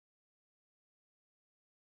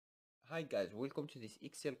Hi guys, welcome to this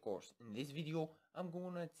Excel course. In this video, I'm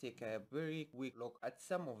gonna take a very quick look at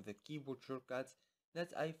some of the keyboard shortcuts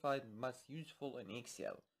that I find most useful in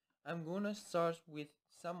Excel. I'm gonna start with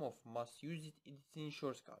some of most used editing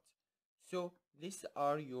shortcuts. So these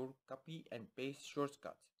are your copy and paste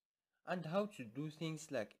shortcuts and how to do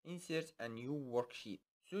things like insert a new worksheet.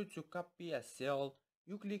 So to copy a cell,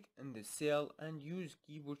 you click in the cell and use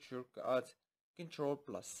keyboard shortcut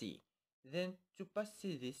Ctrl+C. Then to paste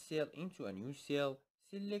this cell into a new cell,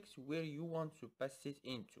 select where you want to paste it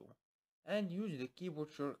into and use the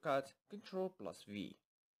keyboard shortcut Ctrl+V.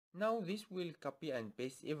 Now this will copy and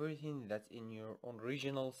paste everything that's in your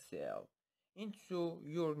original cell into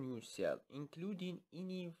your new cell, including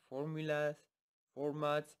any formulas,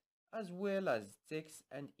 formats, as well as text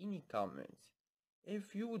and any comments.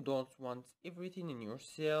 If you don't want everything in your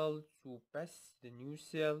cell to pass the new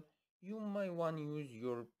cell, you might want to use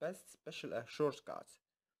your paste special shortcut.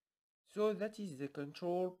 So that is the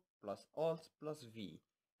Ctrl+Alt+V,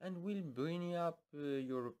 and will bring up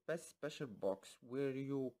your paste special box where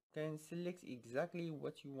you can select exactly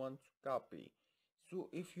what you want to copy. So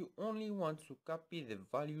if you only want to copy the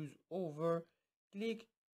values over, click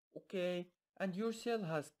OK and your cell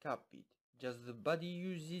has copied. Just the body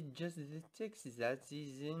uses just the text that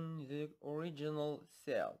is in the original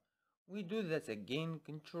cell. We do that again,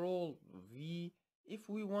 Ctrl V. If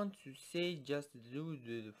we want to say just do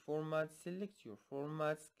the format, select your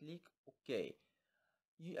formats, click OK.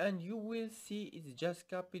 And you will see it's just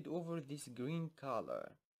copied over this green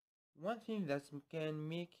color. One thing that can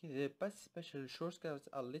make the paste special shortcuts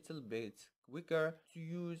a little bit quicker to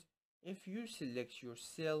use, if you select your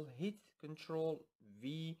cell, hit Ctrl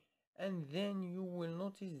V, and then you will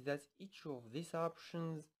notice that each of these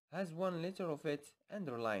options has one letter of it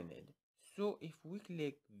underlined. So if we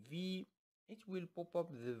click V, it will pop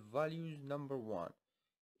up the values number 1.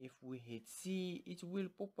 If we hit C, it will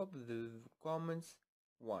pop up the comments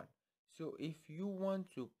 1. So if you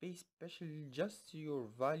want to paste specially just your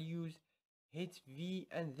values, hit V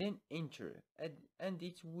and then enter and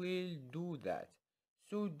it will do that.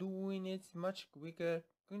 So doing it much quicker,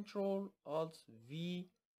 Ctrl Alt V,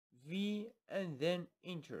 V and then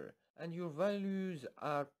enter, and your values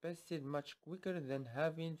are pasted much quicker than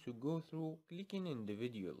having to go through clicking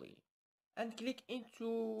individually. And click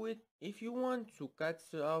into it. If you want to cut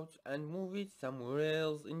out and move it somewhere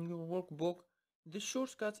else in your workbook, the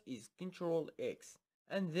shortcut is Ctrl X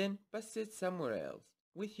and then paste it somewhere else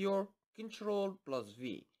with your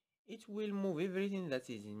Ctrl+V. It will move everything that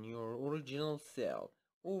is in your original cell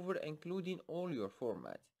over, including all your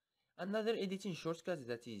formats. Another editing shortcut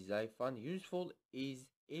that I found useful is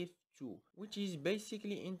F2, which is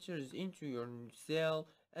basically enters into your cell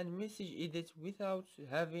and message edit without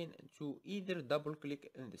having to either double click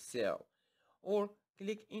in the cell or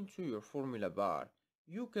click into your formula bar.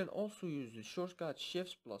 You can also use the shortcut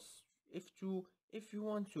Shift plus F2 if you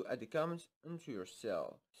want to add comments into your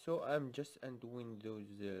cell. So I'm just undoing those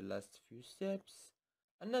last few steps.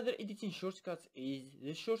 Another editing shortcut is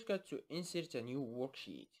the shortcut to insert a new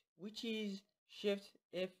worksheet, which is Shift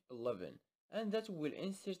F11, and that will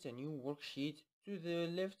insert a new worksheet to the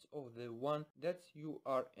left of the one that you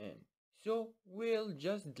are in. So we'll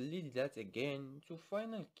just delete that again. To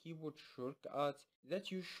final keyboard shortcuts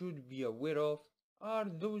that you should be aware of are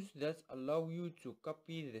those that allow you to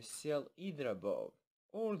copy the cell either above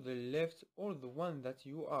or the left or the one that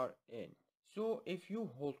you are in. So if you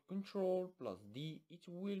hold Ctrl+D, it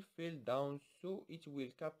will fill down, so it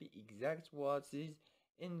will copy exact what is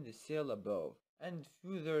in the cell above and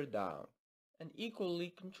further down. And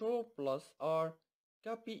equally Ctrl+R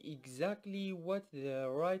copy exactly what the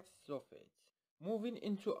right of it. Moving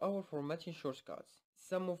into our formatting shortcuts,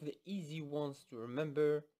 some of the easy ones to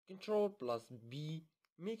remember: Ctrl+B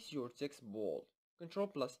makes your text bold,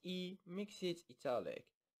 Ctrl+E makes it italic,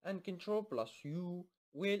 and Ctrl+U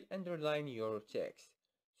will underline your text.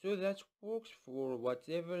 So that works for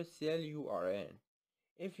whatever cell you are in.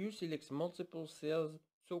 If you select multiple cells,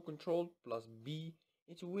 so Ctrl+B,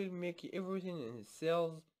 it will make everything in the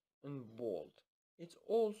cells in bold. It's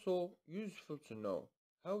also useful to know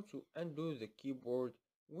how to undo the keyboard,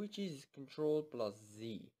 which is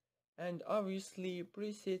Ctrl+Z, and obviously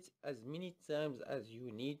press it as many times as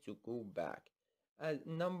you need to go back a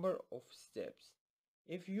number of steps.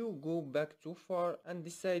 If you go back too far and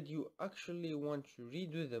decide you actually want to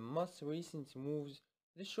redo the most recent moves,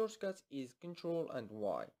 the shortcut is Ctrl and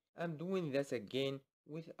Y. I'm doing that again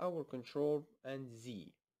with our Ctrl and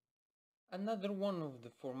Z. Another one of the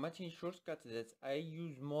formatting shortcuts that I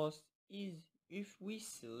use most is if we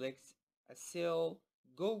select a cell,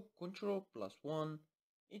 go Ctrl+1,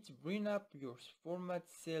 It brings up your format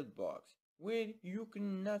cell box, where you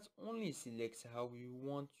can not only select how you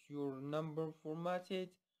want your number formatted,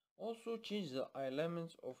 also change the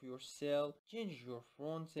elements of your cell, change your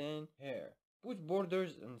front end here, put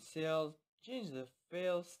borders on cells, change the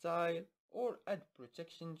fill style, or add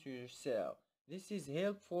protection to your cell. This is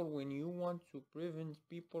helpful when you want to prevent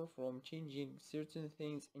people from changing certain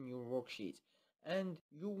things in your worksheet and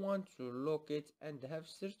you want to lock it and have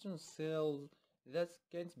certain cells that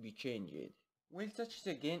can't be changed. We'll touch it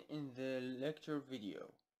again in the lecture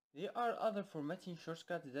video. There are other formatting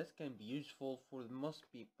shortcuts that can be useful for most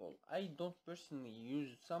people. I don't personally use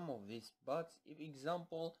some of these, but if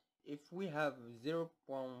example, if we have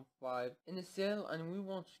 0.5 in a cell and we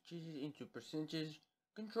want to change it into percentage,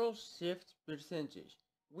 Control Shift percentage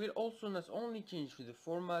will also not only change the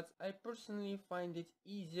format. I personally find it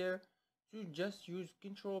easier to just use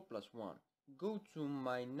Ctrl+1. Go to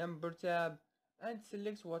my number tab and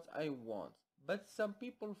select what I want. But some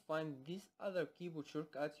people find this other keyboard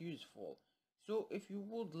shortcut useful. So if you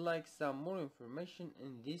would like some more information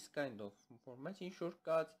in this kind of formatting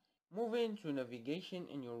shortcut, move into navigation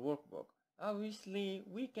in your workbook. Obviously,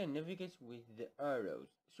 we can navigate with the arrows.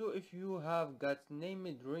 So if you have got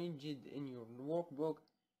named ranged in your workbook,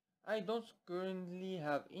 I don't currently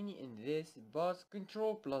have any in this, but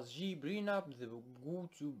Ctrl+G bring up the go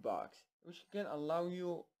to box, which can allow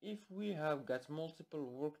you if we have got multiple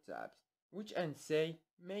work tabs, which and say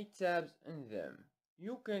make tabs in them.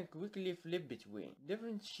 You can quickly flip between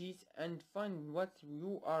different sheets and find what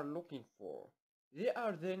you are looking for. There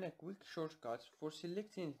are then a quick shortcut for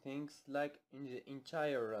selecting things like in the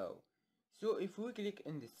entire row. So if we click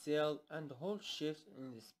in the cell and hold shift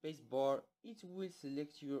in the space bar, it will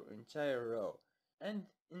select your entire row. And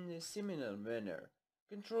in a similar manner,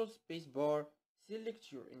 control space bar,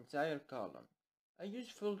 select your entire column. A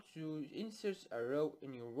useful to insert a row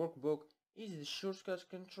in your workbook is the shortcut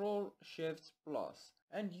Control Shift Plus,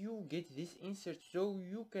 and you get this insert so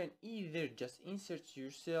you can either just insert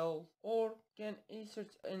your cell or can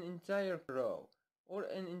insert an entire row or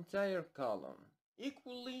an entire column.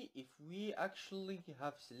 Equally, if we actually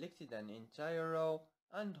have selected an entire row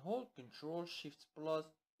and hold Ctrl Shift Plus,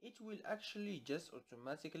 it will actually just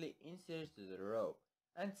automatically insert the row.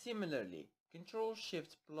 And similarly, Ctrl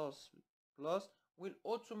Shift Plus will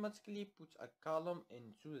automatically put a column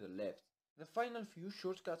into the left. The final few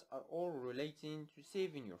shortcuts are all relating to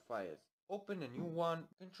saving your files. Open a new one,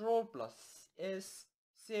 Ctrl+S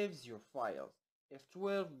saves your files.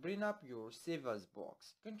 F12 bring up your save as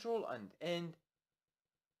box. Control and End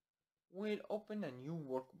will open a new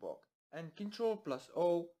workbook, and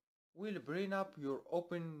Ctrl+O will bring up your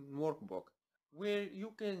open workbook, where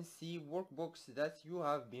you can see workbooks that you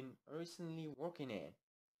have been recently working in.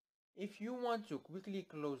 If you want to quickly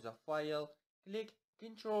close a file, click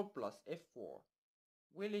Ctrl+F4.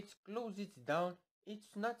 Will it close it down? It's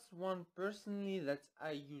not one personally that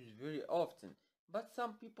I use very often, but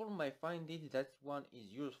some people might find it that one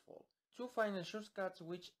is useful. Two final shortcuts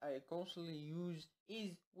which I constantly use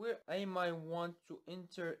is where I might want to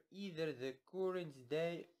enter either the current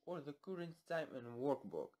day or the current time in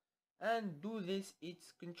workbook. And do this,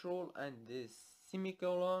 it's Control and the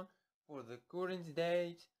semicolon for the current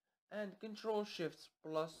date and Control Shift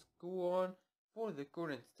plus colon for the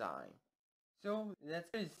current time. So that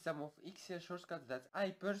is some of Excel shortcuts that I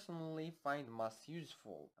personally find most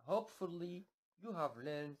useful. Hopefully you have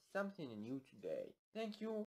learned something new today. Thank you.